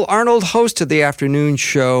is Bill Arnold, host of the Afternoon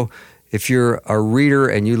Show. If you're a reader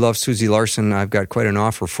and you love Susie Larson, I've got quite an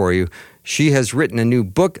offer for you. She has written a new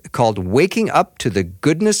book called Waking Up to the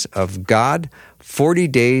Goodness of God, 40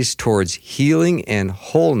 Days Towards Healing and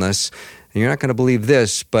Wholeness. And you're not going to believe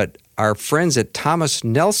this, but our friends at Thomas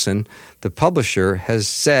Nelson, the publisher, has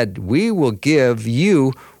said we will give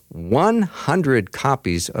you 100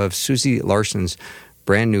 copies of Susie Larson's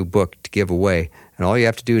brand new book to give away. And all you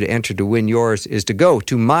have to do to enter to win yours is to go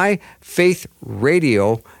to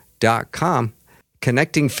myfaithradio.com.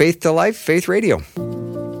 Connecting faith to life, Faith Radio.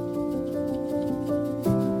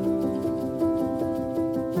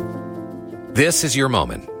 This is your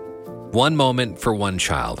moment. One moment for one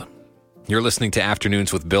child. You're listening to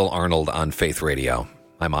Afternoons with Bill Arnold on Faith Radio.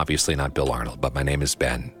 I'm obviously not Bill Arnold, but my name is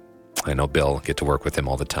Ben. I know Bill, get to work with him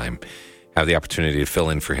all the time. Have the opportunity to fill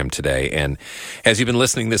in for him today. And as you've been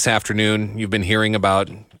listening this afternoon, you've been hearing about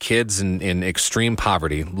kids in extreme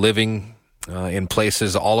poverty, living in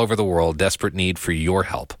places all over the world, desperate need for your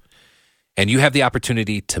help. And you have the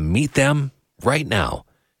opportunity to meet them right now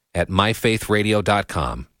at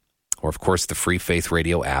myfaithradio.com, or of course the free Faith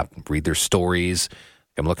Radio app. Read their stories.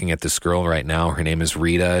 I'm looking at this girl right now. Her name is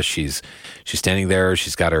Rita. She's standing there.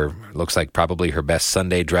 She's got her, looks like probably her best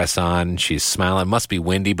Sunday dress on. She's smiling. It must be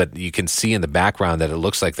windy, but you can see in the background that it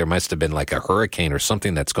looks like there must have been like a hurricane or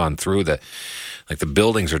something that's gone through the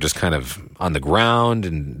buildings are just kind of on the ground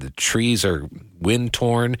and the trees are wind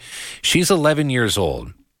torn. She's 11 years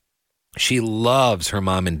old. She loves her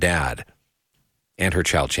mom and dad and her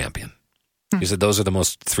child champion. She said, those are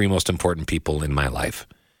the three most important people in my life.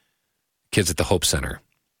 Kids at the Hope Center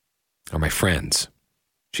are my friends.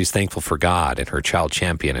 She's thankful for God and her child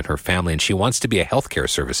champion and her family, and she wants to be a healthcare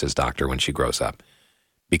services doctor when she grows up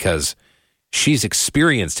because she's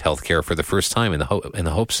experienced healthcare for the first time in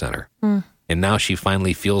the Hope Center. And now she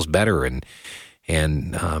finally feels better and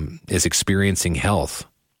is experiencing health.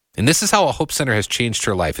 And this is how a Hope Center has changed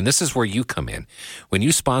her life. And this is where you come in. When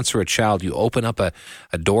you sponsor a child, you open up a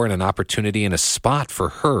door and an opportunity and a spot for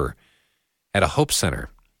her at a Hope Center.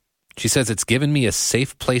 She says, it's given me a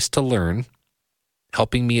safe place to learn,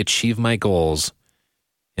 helping me achieve my goals,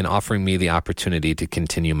 and offering me the opportunity to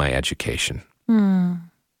continue my education.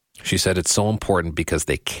 She said, it's so important because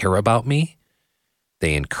they care about me,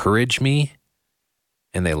 they encourage me,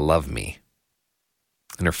 and they love me.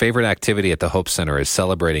 And her favorite activity at the Hope Center is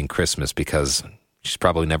celebrating Christmas because she's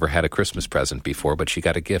probably never had a Christmas present before, but she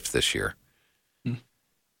got a gift this year.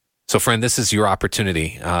 So, friend, this is your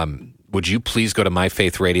opportunity. Would you please go to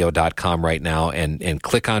myfaithradio.com right now and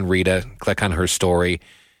click on Rita, click on her story,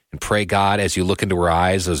 and pray, God, as you look into her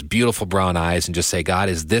eyes, those beautiful brown eyes, and just say, God,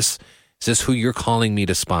 is this who you're calling me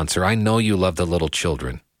to sponsor? I know you love the little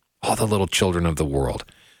children, all the little children of the world.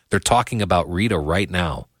 They're talking about Rita right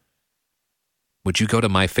now. Would you go to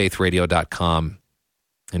myfaithradio.com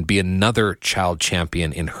and be another child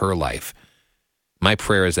champion in her life? My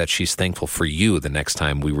prayer is that she's thankful for you the next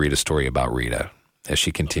time we read a story about Rita as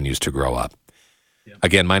she continues to grow up. Yeah.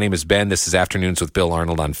 Again, my name is Ben. This is Afternoons with Bill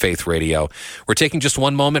Arnold on Faith Radio. We're taking just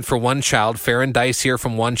one moment for one child. Faron Dice here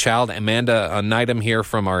from One Child. Amanda Neidham here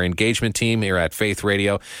from our engagement team here at Faith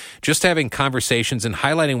Radio. Just having conversations and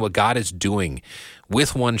highlighting what God is doing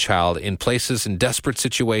with one child in places, in desperate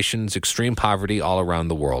situations, extreme poverty all around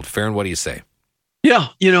the world. Faron, what do you say? Yeah,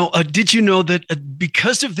 did you know that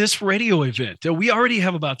because of this radio event, we already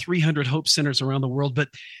have about 300 Hope Centers around the world, but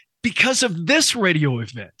because of this radio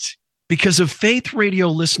event, because of Faith Radio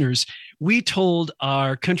listeners, we told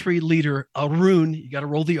our country leader, Arun, you got to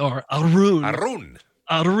roll the R, Arun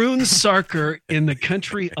Sarkar in the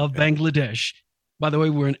country of Bangladesh. By the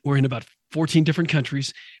way, we're in about 14 different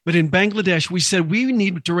countries, but in Bangladesh, we said we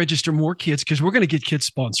need to register more kids because we're going to get kids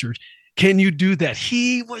sponsored. Can you do that?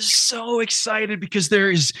 He was so excited because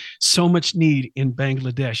there is so much need in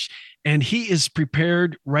Bangladesh. And he is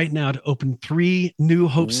prepared right now to open 3 new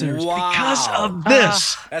Hope Centers because of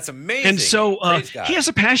this. That's amazing. And so he has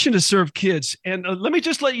a passion to serve kids. And let me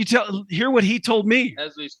just let you hear what he told me.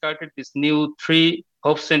 As we started this new 3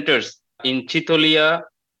 Hope Centers in Chitolia,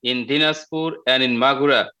 in Dinajpur, and in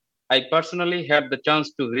Magura, I personally had the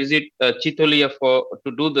chance to visit Chitolia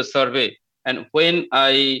to do the survey. And when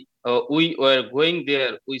we were going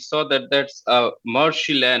there, we saw that that's a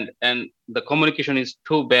marshy land and the communication is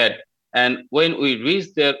too bad. And when we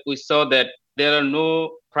reached there, we saw that there are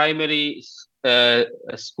no primary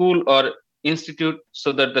school or institute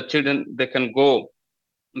so that the children, they can go.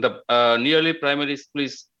 The nearly primary school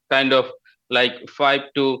is kind of like 5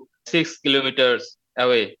 to 6 kilometers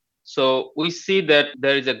away. So we see that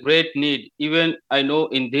there is a great need. Even I know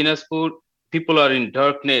in Dinajpur, people are in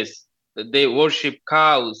darkness. They worship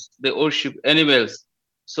cows, they worship animals.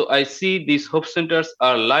 So I see these Hope Centers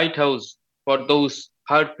are lighthouse for those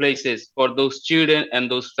hard places, for those children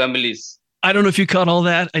and those families. I don't know if you caught all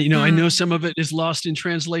that. I know some of it is lost in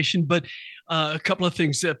translation, but a couple of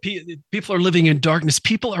things. People are living in darkness.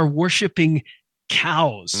 People are worshiping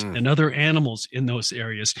cows and other animals in those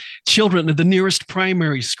areas. Children at the nearest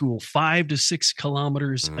primary school, 5 to 6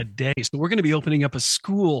 kilometers a day. So we're going to be opening up a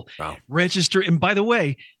school register. And by the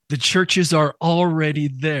way, The churches are already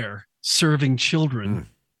there serving children.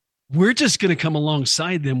 We're just going to come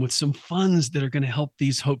alongside them with some funds that are going to help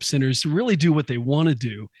these Hope Centers really do what they want to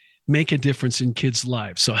do, make a difference in kids'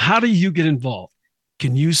 lives. So how do you get involved?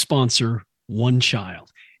 Can you sponsor one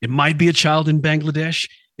child? It might be a child in Bangladesh.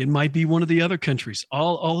 It might be one of the other countries.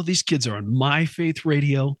 All of these kids are on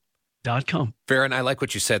myfaithradio.com. Faron, I like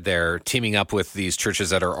what you said there, teaming up with these churches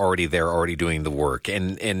that are already there, already doing the work.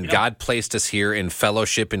 And God placed us here in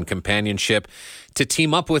fellowship and companionship to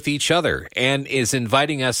team up with each other and is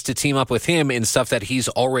inviting us to team up with him in stuff that he's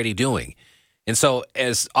already doing. And so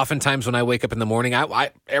as oftentimes when I wake up in the morning,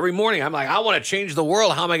 every morning I'm like, I want to change the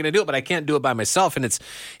world. How am I going to do it? But I can't do it by myself. And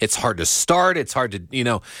it's hard to start. It's hard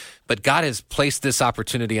to, but God has placed this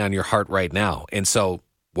opportunity on your heart right now. And so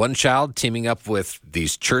one child teaming up with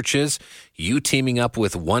these churches, you teaming up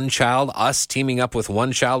with one child, us teaming up with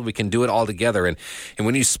one child, we can do it all together. And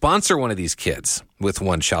when you sponsor one of these kids with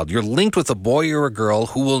one child, you're linked with a boy or a girl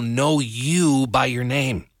who will know you by your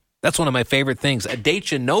name. That's one of my favorite things.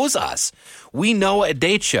 Adacha knows us. We know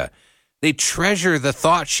Adacha. They treasure the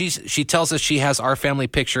thought. She tells us she has our family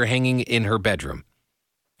picture hanging in her bedroom.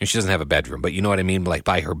 And she doesn't have a bedroom, but you know what I mean? Like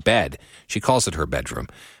by her bed. She calls it her bedroom.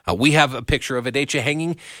 We have a picture of Adacha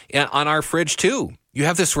hanging on our fridge too. You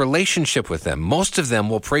have this relationship with them. Most of them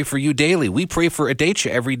will pray for you daily. We pray for Adacha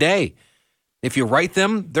every day. If you write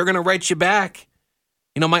them, they're going to write you back.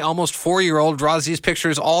 My almost 4-year-old draws these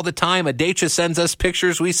pictures all the time. Adacha sends us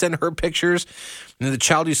pictures. We send her pictures. And the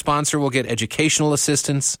child you sponsor will get educational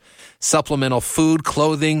assistance, supplemental food,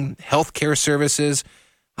 clothing, healthcare services,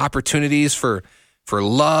 opportunities for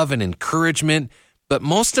love and encouragement. But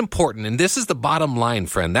most important, and this is the bottom line,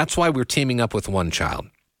 friend, that's why we're teaming up with one child.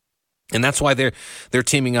 And that's why they're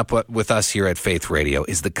teaming up with us here at Faith Radio,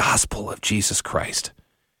 is the gospel of Jesus Christ.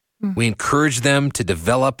 We encourage them to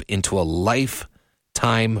develop into a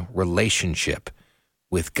lifetime relationship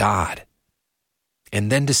with God, and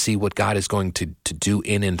then to see what God is going to do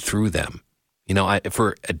in and through them.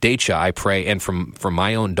 For Adacha, I pray, and for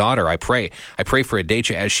my own daughter, I pray for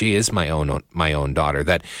Adacha as she is my own daughter,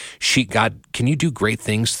 that God, can you do great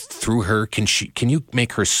things through her? Can you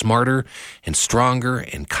make her smarter and stronger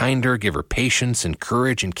and kinder, give her patience and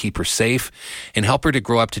courage and keep her safe and help her to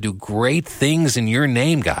grow up to do great things in your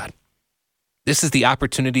name, God? This is the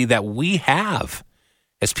opportunity that we have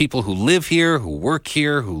as people who live here, who work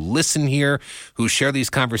here, who listen here, who share these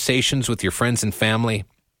conversations with your friends and family,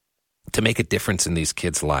 to make a difference in these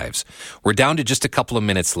kids' lives. We're down to just a couple of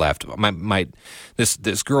minutes left.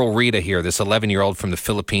 This girl Rita here, this 11-year-old from the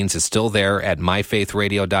Philippines, is still there at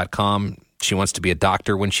myfaithradio.com. She wants to be a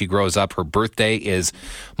doctor when she grows up. Her birthday is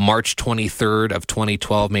March 23rd of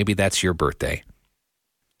 2012. Maybe that's your birthday.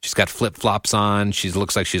 She's got flip-flops on. She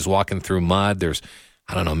looks like she's walking through mud. There's,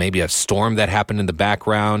 maybe a storm that happened in the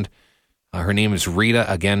background. Her name is Rita,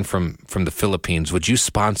 again, from the Philippines. Would you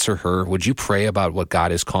sponsor her? Would you pray about what God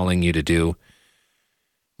is calling you to do?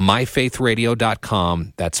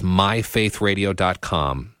 myfaithradio.com. That's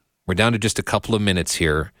myfaithradio.com. We're down to just a couple of minutes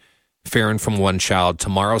here. Faron from One Child.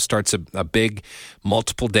 Tomorrow starts a big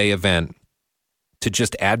multiple-day event to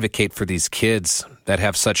just advocate for these kids that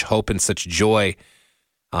have such hope and such joy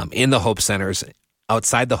in the Hope Centers.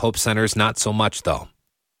 Outside the Hope Centers, not so much, though.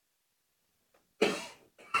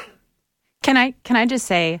 Can I just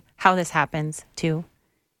say how this happens, too?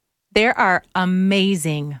 There are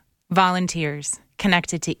amazing volunteers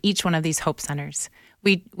connected to each one of these Hope Centers.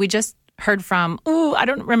 We just heard from, I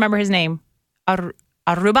don't remember his name,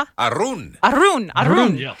 Aruba?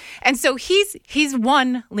 Arun. Yeah. And so he's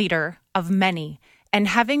one leader of many. And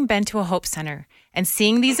having been to a Hope Center and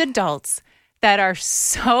seeing these adults that are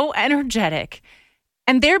so energetic,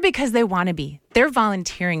 and they're because they want to be. They're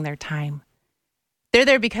volunteering their time. They're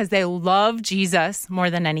there because they love Jesus more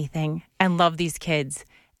than anything and love these kids.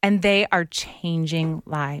 And they are changing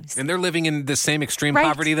lives. And they're living in the same extreme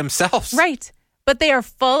poverty themselves. Right. But they are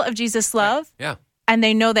full of Jesus' love. Right. Yeah. And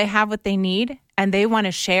they know they have what they need. And they want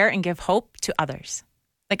to share and give hope to others.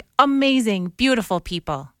 Like amazing, beautiful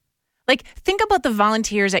people. Like think about the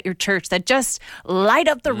volunteers at your church that just light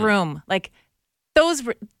up the room. Like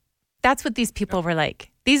that's what these people were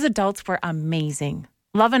like. These adults were amazing.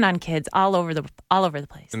 Loving on kids all over the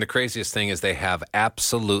place. And the craziest thing is they have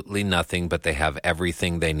absolutely nothing, but they have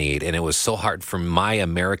everything they need. And it was so hard for my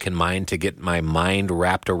American mind to get my mind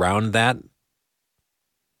wrapped around that,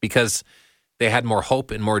 because they had more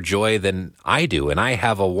hope and more joy than I do. And I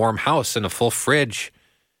have a warm house and a full fridge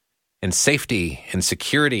and safety and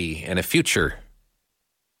security and a future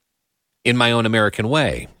in my own American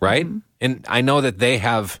way, right? Mm-hmm. And I know that they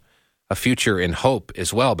have a future in hope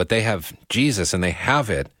as well, but they have Jesus and they have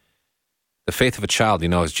it. The faith of a child,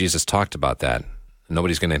 as Jesus talked about that.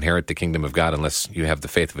 Nobody's going to inherit the kingdom of God unless you have the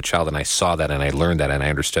faith of a child. And I saw that and I learned that and I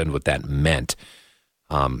understood what that meant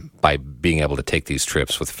by being able to take these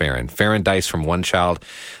trips with Faron. Faron Dice from One Child.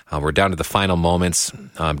 We're down to the final moments.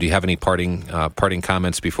 Do you have any parting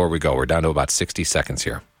comments before we go? We're down to about 60 seconds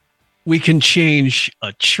here. We can change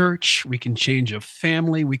a church, we can change a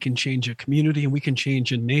family, we can change a community, and we can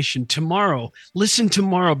change a nation. Listen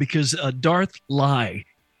tomorrow, because Darth Lai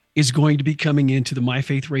is going to be coming into the My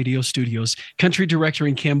Faith Radio studios, country director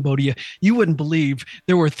in Cambodia. You wouldn't believe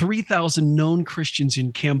there were 3,000 known Christians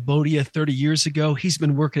in Cambodia 30 years ago. He's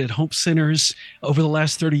been working at Hope Centers over the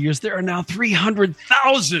last 30 years. There are now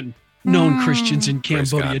 300,000 known Christians in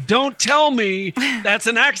Cambodia. Don't tell me that's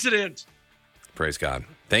an accident. Praise God.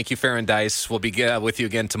 Thank you, Faron Dice. We'll be with you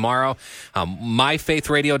again tomorrow.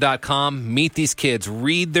 MyFaithRadio.com. Meet these kids.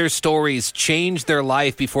 Read their stories. Change their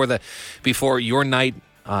life before your night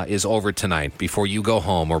is over tonight, before you go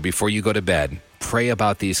home or before you go to bed. Pray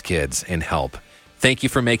about these kids and help. Thank you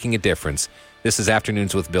for making a difference. This is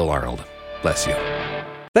Afternoons with Bill Arnold. Bless you.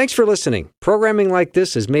 Thanks for listening. Programming like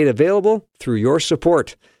this is made available through your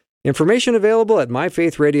support. Information available at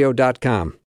myfaithradio.com.